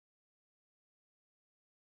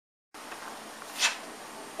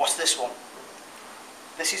What's this one?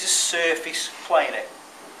 This is a surface planer.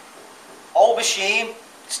 Old machine,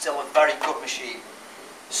 still a very good machine.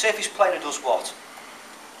 Surface planer does what?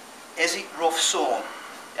 Is it rough sawn?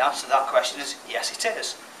 The answer to that question is yes, it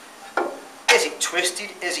is. Is it twisted?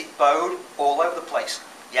 Is it bowed? All over the place?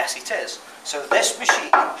 Yes, it is. So this machine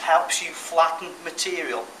helps you flatten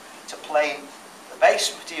material to plane the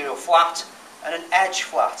base material flat and an edge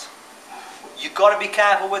flat. You've got to be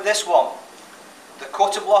careful with this one. The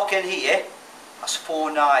cutter block in here has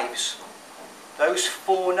 4 knives. Those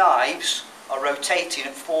 4 knives are rotating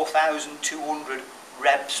at 4,200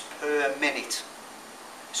 revs per minute.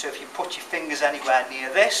 So if you put your fingers anywhere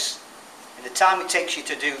near this, in the time it takes you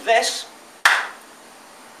to do this,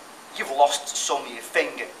 you've lost some of your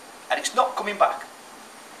finger and it's not coming back.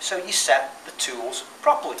 So you set the tools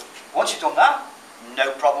properly. Once you've done that,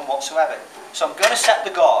 no problem whatsoever. So I'm going to set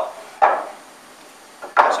the guard.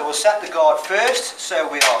 So we'll set the guard first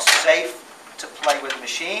so we are safe to play with the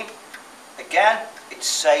machine. Again, it's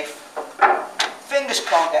safe. Fingers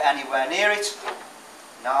can't get anywhere near it.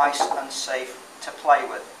 Nice and safe to play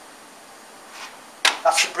with.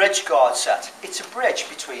 That's the bridge guard set. It's a bridge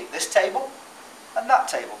between this table and that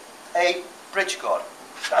table. A bridge guard.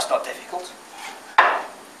 That's not difficult.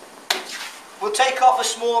 We'll take off a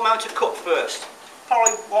small amount of cut first.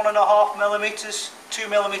 Probably 1.5 millimeters, 2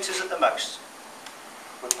 millimeters at the most.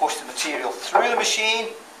 We'll push the material through the machine,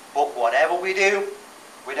 but whatever we do,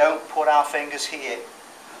 we don't put our fingers here.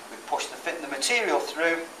 We push the material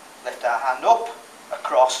through, lift our hand up,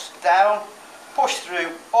 across, down, push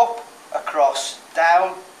through, up, across,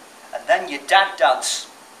 down, and then you dad dance.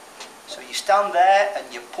 So you stand there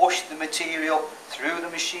and you push the material through the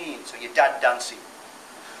machine, so you're dad dancing.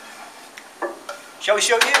 Shall we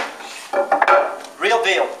show you? Real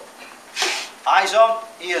deal. Eyes on,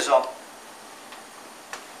 ears on.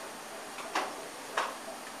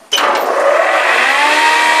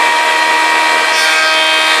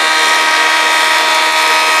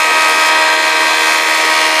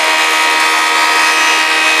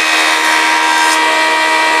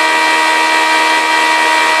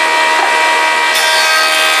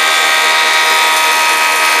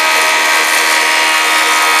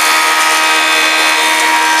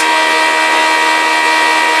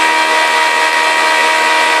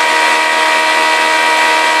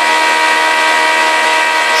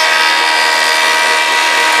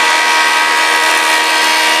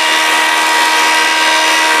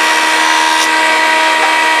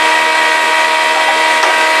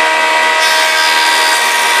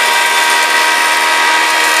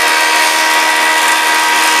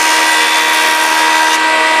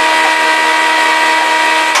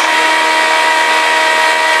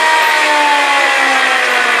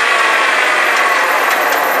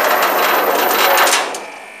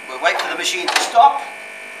 Machine to stop,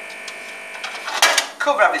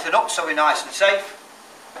 cover everything up so we're nice and safe,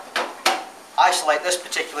 isolate this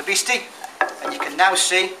particular beastie, and you can now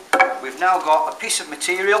see we've now got a piece of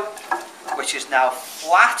material which is now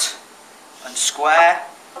flat and square,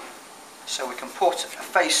 so we can put a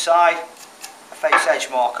face side, a face edge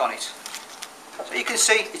mark on it. So you can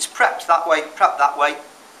see it's prepped that way,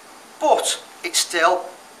 but it's still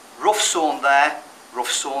rough sawn there,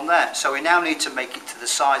 rough sawn there. So we now need to make it to the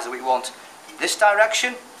size that we want in this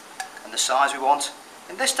direction and the size we want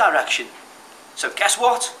in this direction. So guess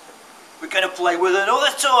what? We're going to play with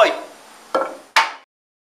another toy.